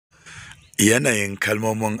Yanayin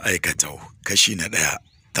kalmomin aikatau kashi na ɗaya.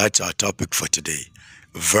 That's our topic for today.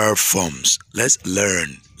 Verb forms. Let's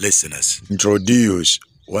learn, listeners. Introduce.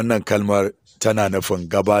 Wannan kalmar tana nufin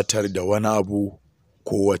gabatar da wani abu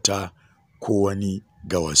ko wata ko wani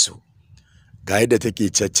ga wasu. Ga yadda take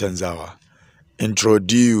caccanzawa.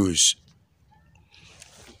 Introduce.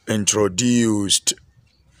 Introduced.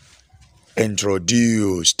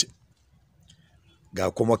 Introduced. Ga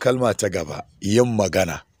kuma kalma ta gaba. Yin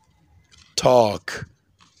magana. Talk.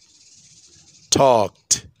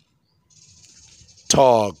 Talked.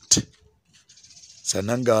 Talked.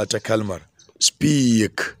 Sannan ga wata kalmar.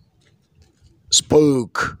 Speak.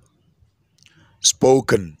 Spoke.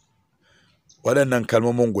 Spoken. Waɗannan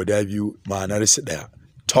kalmomin guda biyu ma'anarsu ɗaya.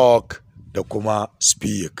 Talk da kuma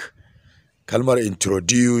speak. Kalmar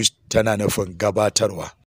introduced tana nufin gabatarwa.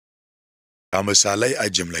 A misalai a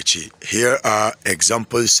jimlace. Here are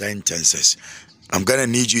example sentences. I'm gonna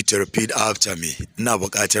need you to repeat after me. Ina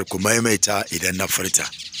buƙatar ku maimaita idan na furta.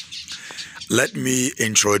 Let me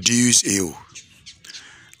introduce you.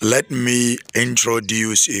 Let me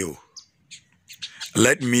introduce you.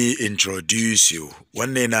 Let me introduce you.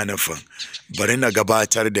 Wannan yana nufin bari na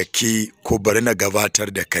gabatar da ki ko bari na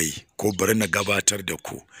gabatar da kai ko bari na gabatar da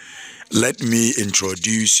ku. Let me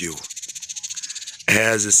introduce you.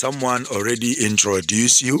 Has someone already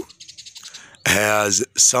introduced you? Has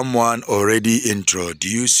someone already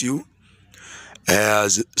introduced you?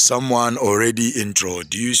 Has someone already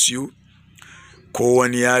introduced you? Ko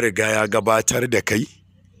wani ya riga ya gabatar da kai?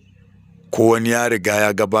 Ko wani ya riga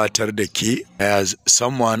ya gabatar da ke? Has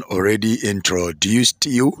someone already introduced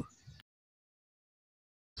you?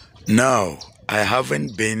 No, I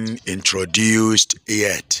haven't been introduced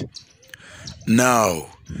yet. No,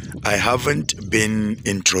 I haven't been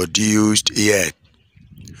introduced yet.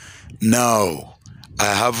 No, I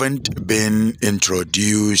haven't been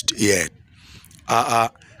introduced yet. A'a,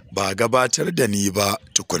 ba gabatar da ni ba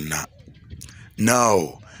tukunna.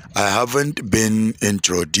 No, I haven't been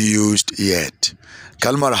introduced yet.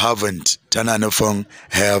 Kalmar haven't tana nufin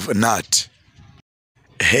have not.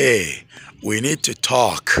 Hey, we need to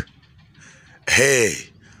talk. Hey,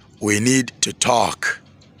 we need to talk.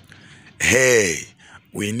 Hey,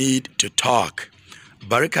 we need to talk.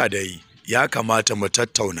 Barka dai, ya kamata mu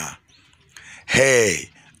tattauna. Hey,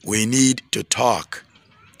 we need to talk.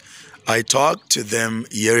 I talked to them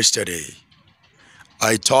yesterday.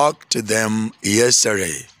 I talked to them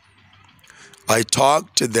yesterday. I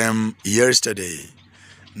talked to them yesterday.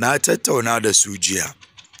 Na tattauna da su jiya.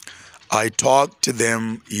 I talked to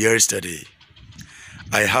them yesterday.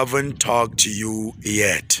 I haven't talked to you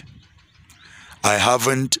yet. I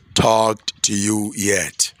haven't talked to you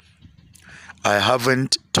yet. I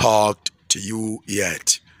haven't talked to you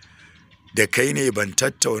yet. Da kai ne ban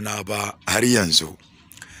tattauna ba har yanzu.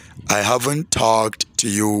 I haven't talked to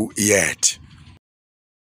you yet.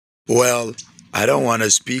 Well, I don't want to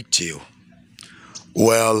speak to you.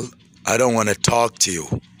 Well, I don't want to talk to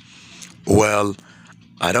you. Well,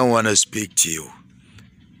 I don't want to speak to you.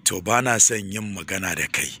 To bana son yin magana da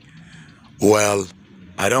kai. Well,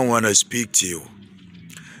 I don't want to speak to you.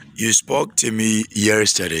 You spoke to me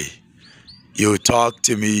yesterday. You talked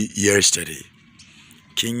to me yesterday.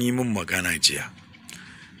 Kin yi min magana jiya.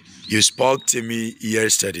 You spoke to me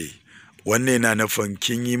yesterday. Wannan na nufin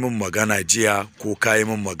kin yi min magana jiya ko ka yi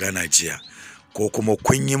min magana jiya ko kuma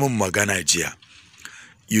kun yi min magana jiya.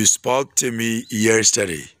 You spoke to me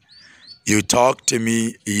yesterday. You talked to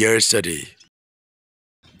me yesterday.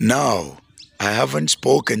 No, I haven't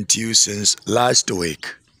spoken to you since last week.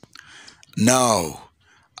 No,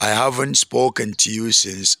 I haven't spoken to you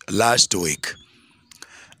since last week.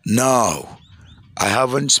 No, I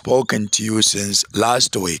haven't spoken to you since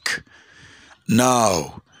last week.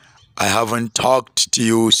 No, I haven't talked to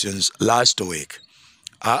you since last week.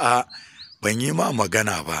 A'a, ban yi ma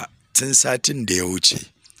magana ba tun satin da ya wuce.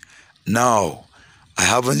 No, I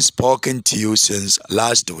haven't spoken to you since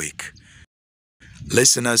last week.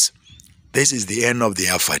 Listeners, this is the end of the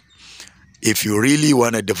effort. If you really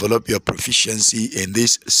want to develop your proficiency in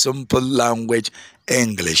this simple language,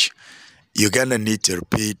 English, you're going to need to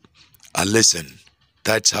repeat and listen.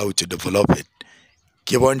 That's how to develop it.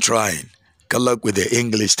 Keep on trying. Good luck with the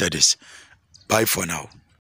English studies. Bye for now.